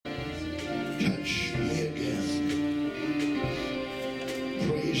touch me again.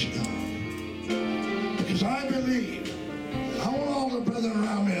 Praise God. Because I believe, I want all the brethren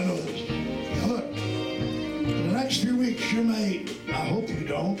around me to know this. Now look, in the next few weeks you may, I hope you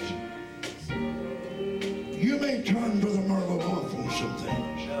don't, you may turn Brother Merlo off on some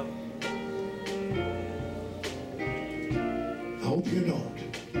things. I hope you don't.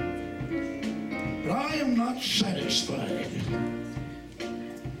 But I am not satisfied.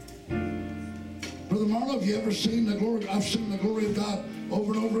 Brother Marlo, have you ever seen the glory? I've seen the glory of God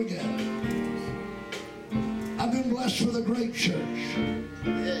over and over again. I've been blessed with a great church.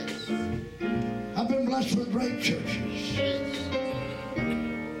 Yes. I've been blessed with great churches. Yes.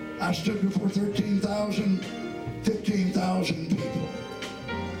 I stood before 13,000, 15,000 people.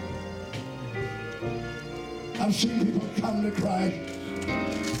 I've seen people come to Christ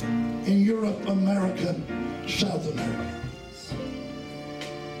in Europe, America, South America.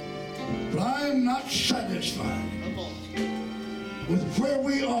 But I am not satisfied with where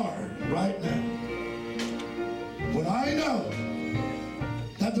we are right now. When I know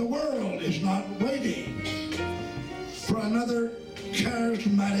that the world is not waiting for another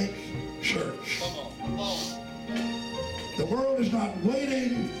charismatic church. The world is not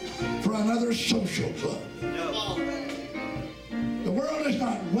waiting for another social club. The world is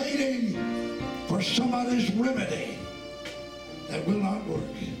not waiting for somebody's remedy that will not work.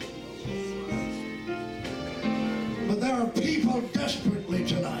 But there are people desperately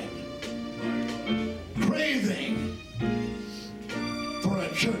tonight craving for a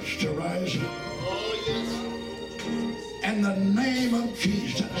church to rise up. And the name of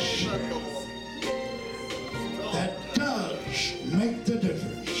Jesus that does make the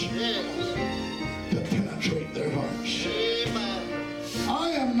difference to penetrate their hearts.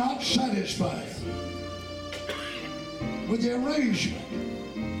 I am not satisfied with the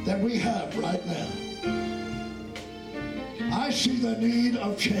arrangement that we have right now. I see the need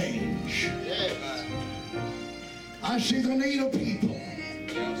of change. I see the need of people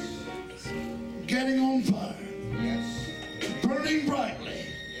getting on fire, burning brightly.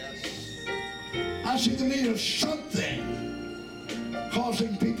 I see the need of something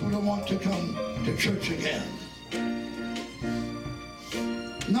causing people to want to come to church again.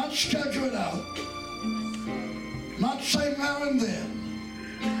 Not schedule it out, not say now and then,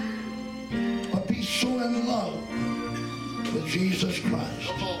 but be so in love with Jesus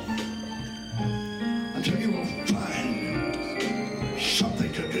Christ until you will find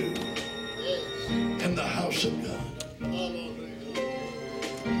something to do in the house of God.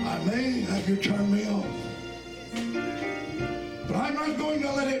 I may have you turn me off, but I'm not going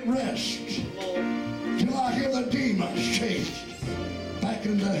to let it rest till I hear the demons chased back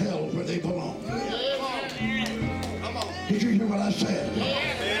into hell where they belong. Did you hear what I said?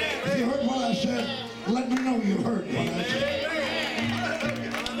 If you heard what I said, let me know you heard what I said.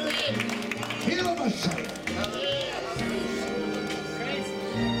 Hear what I say.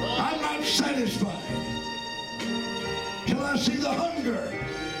 I'm not satisfied till I see the hunger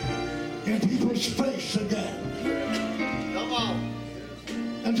in people's face again.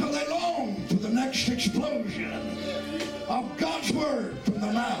 Until they long for the next explosion of God's word from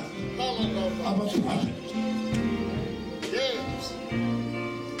the mouth of a prophet.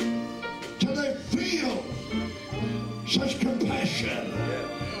 Till they feel such compassion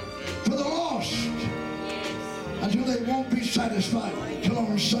for the lost. Until they won't be satisfied till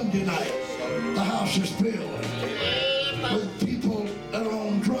on Sunday night the house is filled with people that are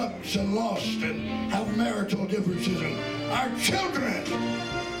on drugs and lost and have marital differences, and our children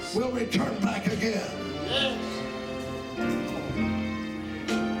will return back again.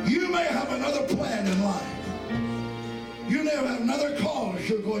 You may have another plan in life. You may have another cause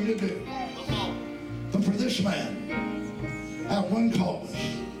you're going to do. But for this man, I have one cause.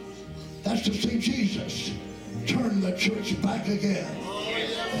 That's to see Jesus turn the church back again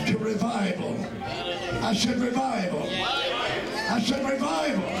to revival. I said revival. I said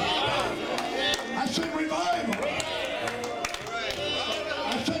revival. I said revival.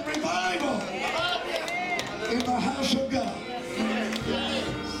 I said revival in the house of God.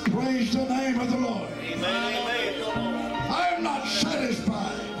 Praise the name of the Lord. I am not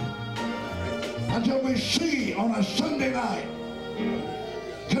satisfied until we see on a Sunday night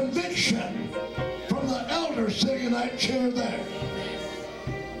conviction from the elder sitting in that chair there.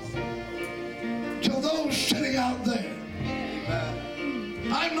 To those sitting out there.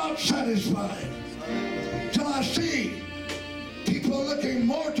 I'm not satisfied till I see people looking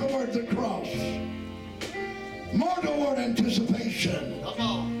more toward the cross, more toward anticipation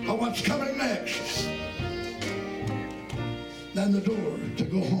of what's coming next than the door to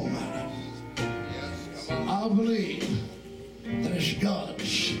go home out of. believe that it's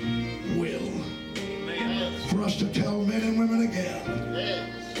God's will for us to tell men and women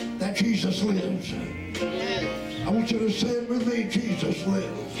again that Jesus lives. I want you to say it with me, Jesus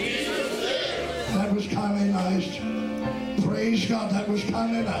lives. That was kind of nice. Praise God, that was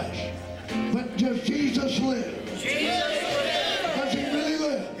kind of nice. But does Jesus live? Does he really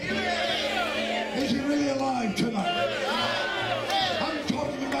live? Is he really alive tonight? I'm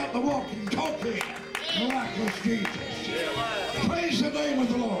talking about the walking, talking, miraculous Jesus. Praise the name of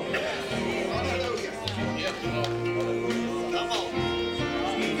the Lord.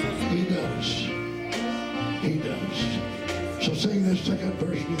 He does. He does. So sing this second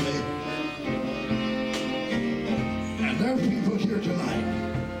verse with me. And there are people here tonight.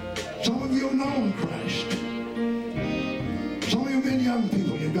 Some of you have known Christ. Some of you have been young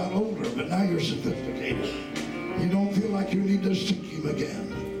people. You got older, but now you're sophisticated. You don't feel like you need to seek him again.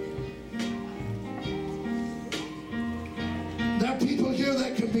 There are people here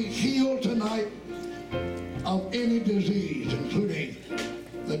that can be healed tonight of any disease, including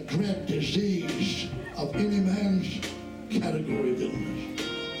the dread disease of any man's category of illness.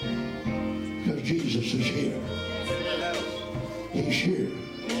 Because Jesus is here. He's here.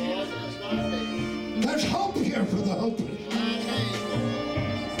 There's hope here for the hopeless.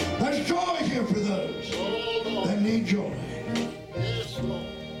 There's joy here for those that need joy.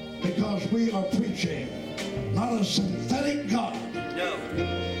 Because we are preaching not a synthetic God,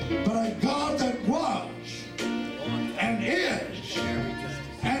 but a God that was and is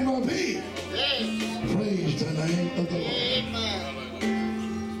and will be. Praise the name of the Lord.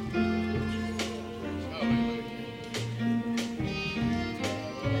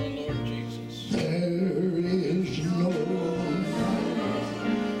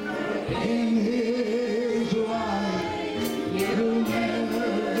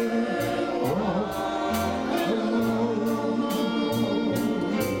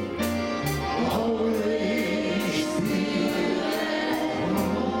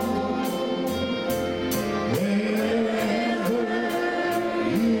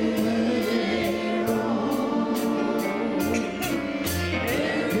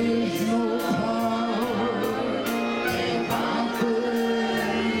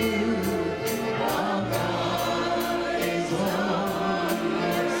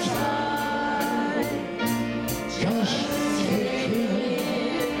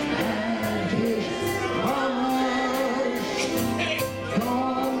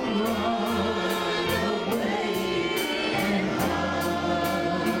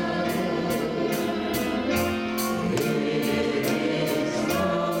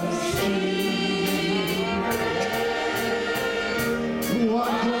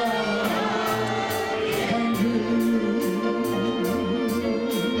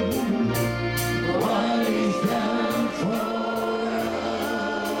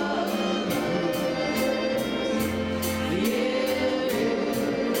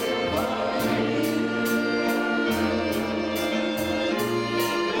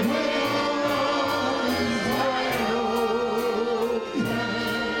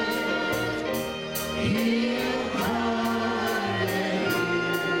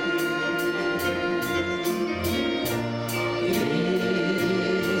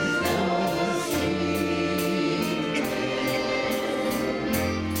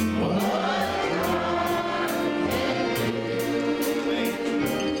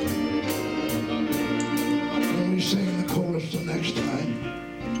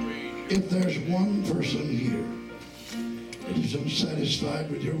 Satisfied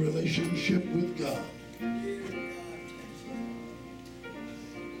with your relationship with God,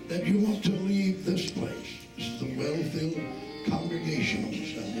 that you want to leave this place. This is a well-filled congregation on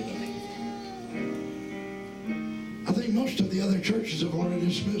Sunday night. I think most of the other churches have already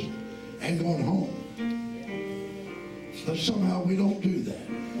dismissed and gone home. But somehow we don't do that.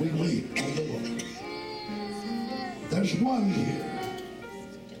 We wait on the Lord. There's one here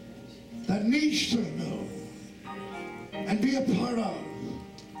that needs to know and be a part of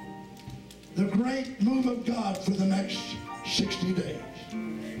the great move of God for the next 60 days.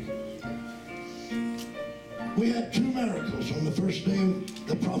 We had 2 miracles on the first day of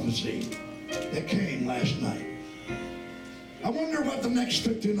the prophecy that came last night. I wonder what the next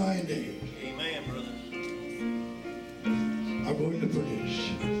 59 days Amen, brother. are going to produce.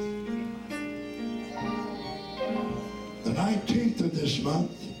 The 19th of this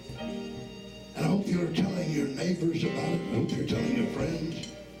month, and I hope you're telling your neighbors about it. I hope you're telling your friends.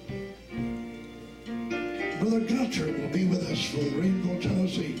 Brother Gunter will be with us from Greenville,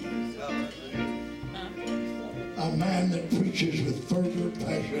 Tennessee. A man that preaches with fervor,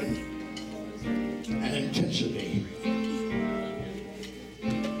 passion, and intensity.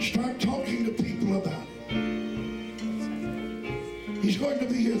 Start talking to people about it. He's going to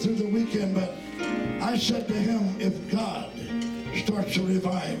be here through the weekend, but I said to him, if God starts a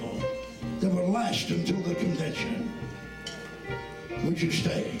revival that will last until the convention, would you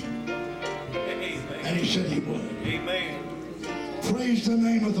stay? Amen. And he said he would. Amen. Praise the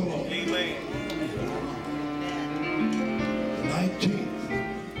name of the Lord. Amen. The 19th.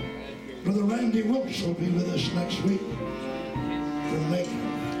 Brother Randy Wilkes will be with us next week from Macon.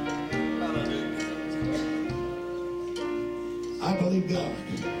 I believe God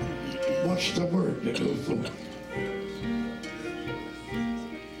wants the word to go forth.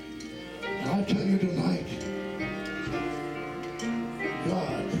 And I tell you tonight,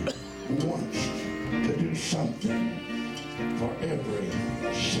 God wants to do something for every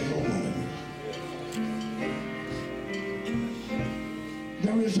single one of you.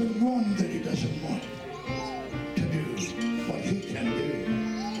 There isn't one that he doesn't want to do what he can do.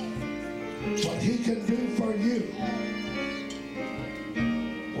 What he can do for you.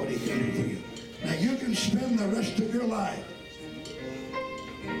 What he can do for you. Now you can spend the rest of your life.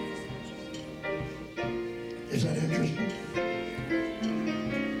 Is that interesting?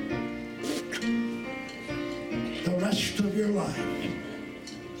 The rest of your life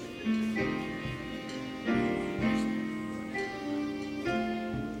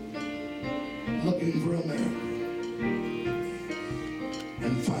looking for a miracle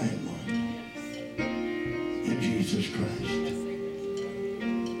and find one in Jesus Christ.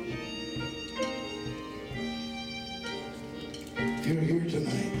 If you're here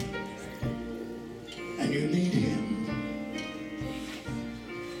tonight and you need him,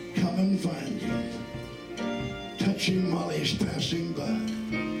 come and find him. Touch him while he's passing by.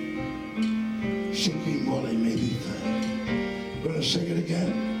 Seek him while he may be found. We're going to sing it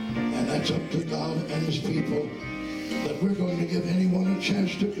again, and that's up to God and his people. But we're going to give anyone a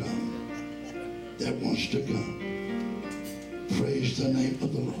chance to come that wants to come. Praise the name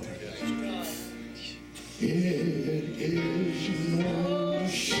of the Lord. It is no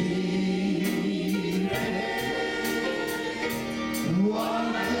secret what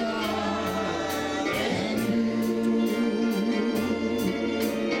God can do,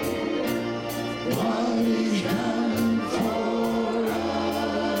 what he's done for us,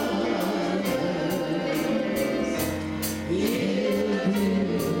 he'll do for you.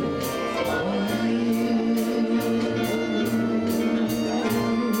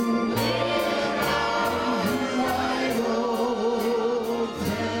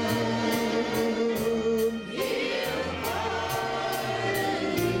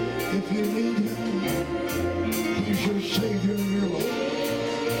 If you need him, he's your Savior and your Lord.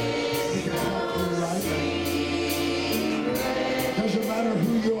 He can help you right now. Doesn't matter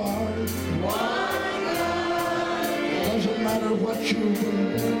who you are. Doesn't matter what you've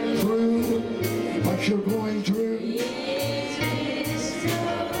been through, what you're going through.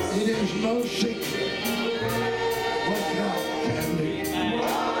 It is no secret what God can do.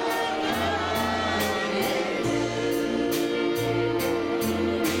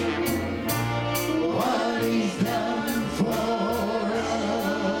 What he's done for us,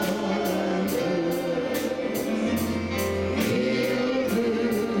 he'll do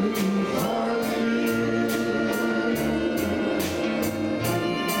for you. With arms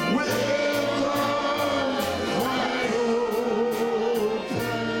wide open,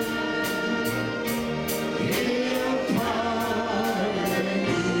 he'll pardon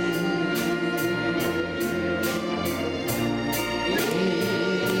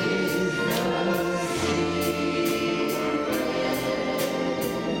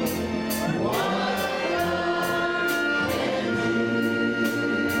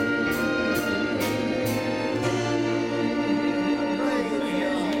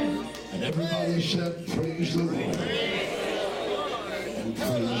you. And everybody said, praise the Lord. And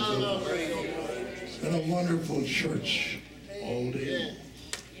praise the Lord. It's been a wonderful church all day.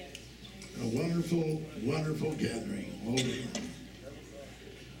 A wonderful, wonderful gathering all day.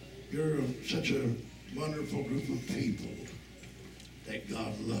 You're such a wonderful group of people that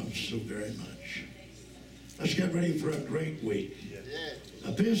God loves so very much. Let's get ready for a great week.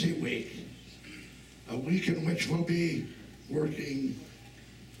 A busy week. A week in which we'll be working,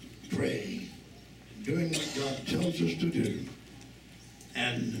 praying, doing what God tells us to do,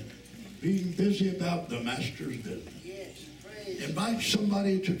 and being busy about the Master's business. Invite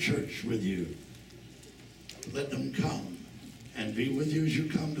somebody to church with you. Let them come and be with you as you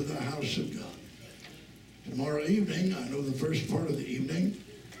come to the house of God. Tomorrow evening, I know the first part of the evening,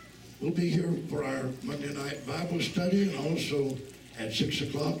 we'll be here for our Monday night Bible study, and also at 6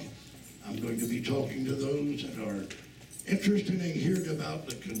 o'clock I'm going to be talking to those that are interested in hearing about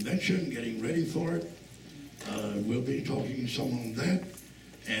the convention, getting ready for it. We'll be talking some on that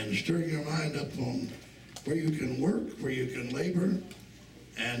and stirring your mind up on where you can work, where you can labor,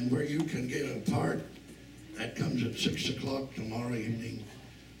 and where you can get a part. That comes at 6 o'clock tomorrow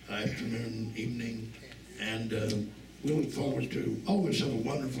afternoon, evening. And we look forward to always have a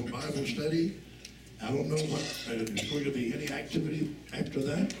wonderful Bible study. I don't know what there's going to be any activity after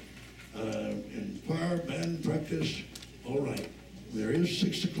that. In choir, band practice, all right. There is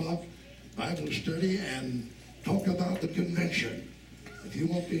 6 o'clock Bible study and talk about the convention. If you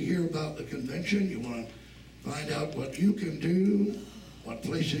want to hear about the convention, you want to find out what you can do, what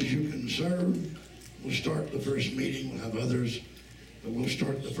places you can serve, we'll start the first meeting. We'll have others, but we'll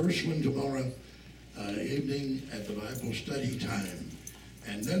start the first one tomorrow evening at the Bible study time.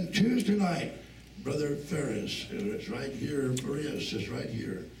 And then Tuesday night, Brother Ferris, who is right here, Farias is right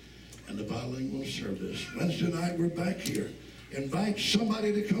here, and the bilingual service. Wednesday night, we're back here. Invite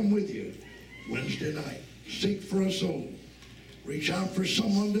somebody to come with you. Wednesday night, seek for a soul. Reach out for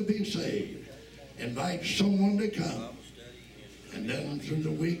someone to be saved. Invite someone to come. And then through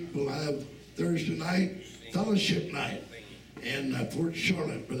the week, we'll have Thursday night, fellowship night in Fort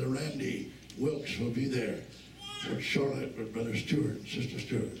Charlotte. Brother Randy Wilkes will be there. Fort Charlotte with Brother Stewart and Sister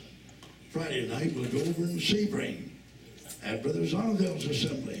Stewart. Friday night, we'll go over in Sebring at Brother Zonville's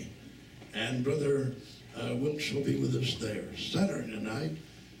assembly. And Brother Wilkes will be with us there. Saturday night,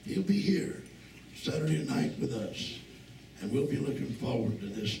 he'll be here. Saturday night with us. And we'll be looking forward to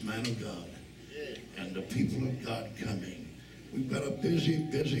this man of God and the people of God coming. We've got a busy,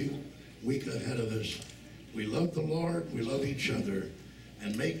 busy week ahead of us. We love the Lord, we love each other,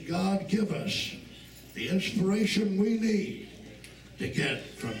 and may God give us the inspiration we need to get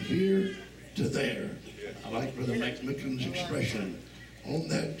from here to there. I like Brother McMicken's expression on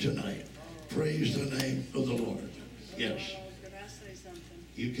that tonight. Praise the name of the Lord. Yes. Could I say something?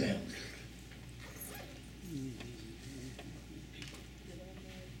 You can.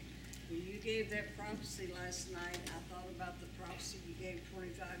 When you gave that prophecy last night, I thought about the prophecy you gave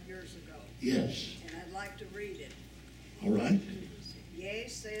 25 years ago. Yes. And I'd like to read it. All right. Yea,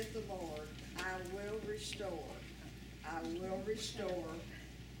 saith the Lord, I will restore. I will restore,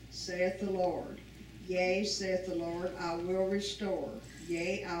 saith the Lord. Yea, saith the Lord, I will restore.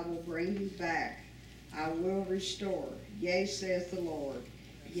 Yea, I will bring you back. I will restore. Yea, saith the Lord.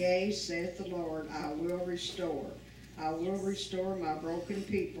 Yea, saith the Lord, I will restore. I will restore my broken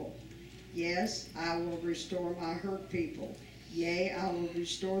people. Yes, I will restore my hurt people. Yea, I will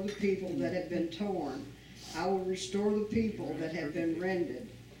restore the people that have been torn. I will restore the people that have been rended.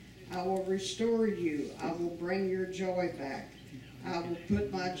 I will restore you. I will bring your joy back. I will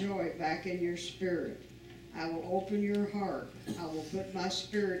put my joy back in your spirit. I will open your heart. I will put my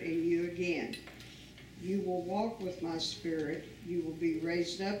spirit in you again. You will walk with my spirit. You will be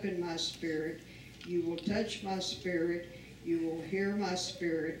raised up in my spirit. You will touch my spirit. You will hear my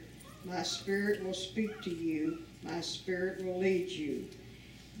spirit. My spirit will speak to you. My spirit will lead you.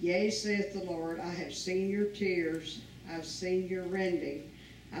 Yea, saith the Lord, I have seen your tears. I've seen your rending.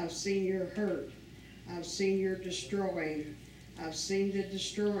 I've seen your hurt. I've seen your destroying. I've seen the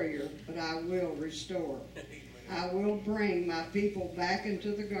destroyer, but I will restore. I will bring my people back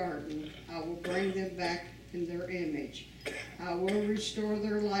into the garden. I will bring them back in their image. I will restore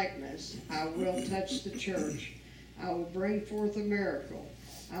their likeness. I will touch the church. I will bring forth a miracle.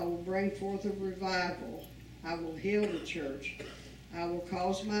 I will bring forth a revival. I will heal the church. I will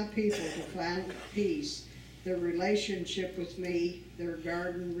cause my people to find peace, their relationship with me, their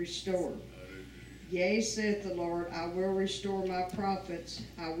garden restored. Yea, saith the Lord, I will restore my prophets.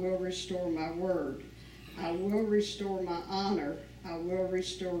 I will restore my word. I will restore my honor. I will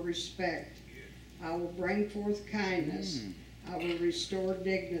restore respect. I will bring forth kindness. I will restore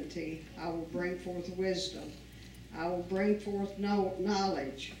dignity. I will bring forth wisdom. I will bring forth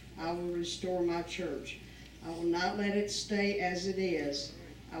knowledge. I will restore my church. I will not let it stay as it is.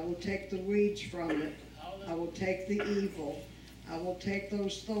 I will take the weeds from it. I will take the evil. I will take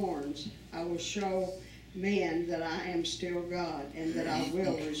those thorns. I will show men that I am still God and that I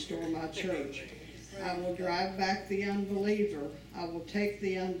will restore my church. I will drive back the unbeliever. I will take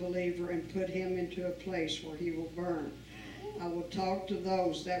the unbeliever and put him into a place where he will burn. I will talk to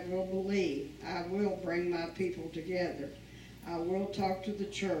those that will believe. I will bring my people together. I will talk to the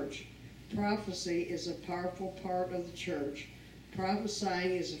church. Prophecy is a powerful part of the church.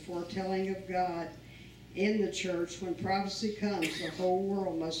 Prophesying is a foretelling of God in the church. When prophecy comes, the whole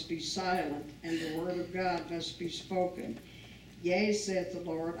world must be silent, and the word of God must be spoken. Yea, saith the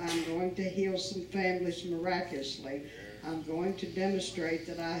Lord, I'm going to heal some families miraculously. I'm going to demonstrate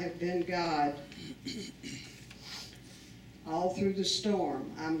that I have been God all through the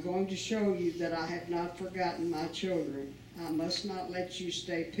storm. I'm going to show you that I have not forgotten my children. I must not let you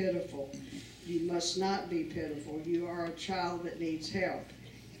stay pitiful. You must not be pitiful. You are a child that needs help.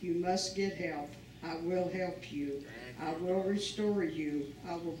 You must get help. I will help you. I will restore you.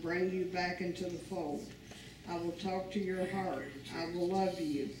 I will bring you back into the fold. I will talk to your heart. I will love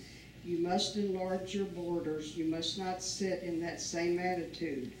you. You must enlarge your borders. You must not sit in that same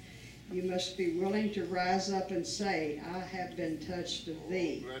attitude. You must be willing to rise up and say, I have been touched of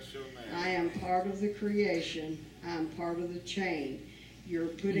thee. I am part of the creation. I am part of the chain. You're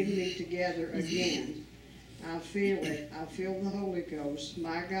putting me together again. I feel it. I feel the Holy Ghost.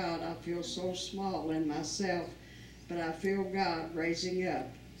 My God, I feel so small in myself, but I feel God raising up.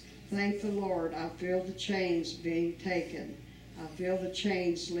 Thank the Lord. I feel the chains being taken. I feel the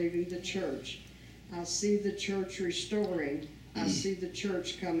chains leaving the church. I see the church restoring. I see the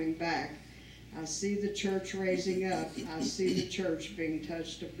church coming back. I see the church raising up. I see the church being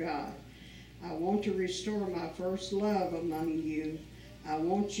touched of God. I want to restore my first love among you. I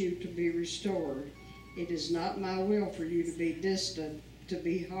want you to be restored. It is not my will for you to be distant, to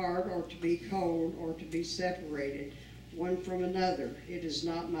be hard, or to be cold, or to be separated one from another. It is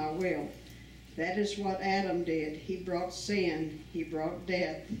not my will. That is what Adam did. He brought sin. He brought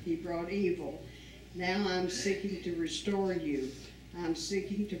death. He brought evil. Now I'm seeking to restore you. I'm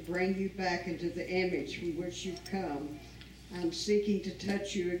seeking to bring you back into the image from which you've come. I'm seeking to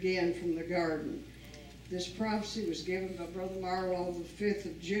touch you again from the garden. This prophecy was given by Brother Marlowe the 5th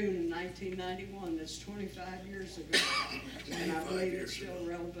of June in 1991. That's 25 years ago. And I believe it's still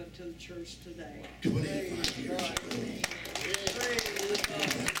relevant to the church today. 25 years ago.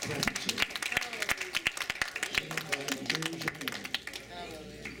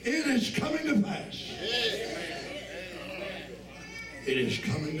 It is coming to pass. It is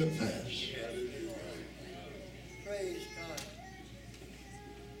coming to pass. Praise God.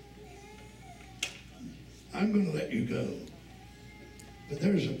 I'm going to let you go. But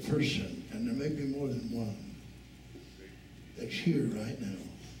there's a person, and there may be more than one, that's here right now.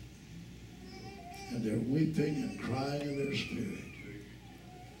 And they're weeping and crying in their spirit.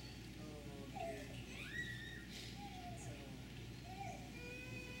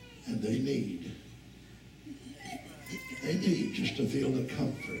 And they need just to feel the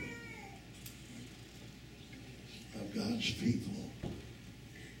comfort of God's people.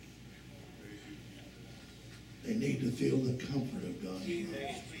 They need to feel the comfort of God's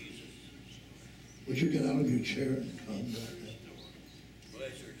love. Would you get out of your chair and come right now?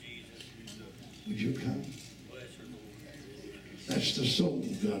 Would you come? That's the soul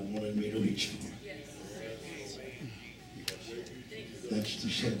God wanted me to reach for. That's the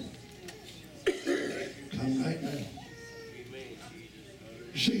soul. Come right now.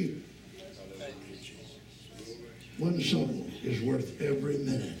 You see, one soul is worth every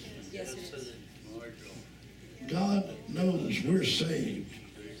minute. Yes, it is. God knows we're saved.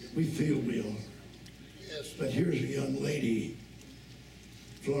 We feel we are. But here's a young lady,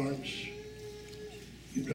 Florence.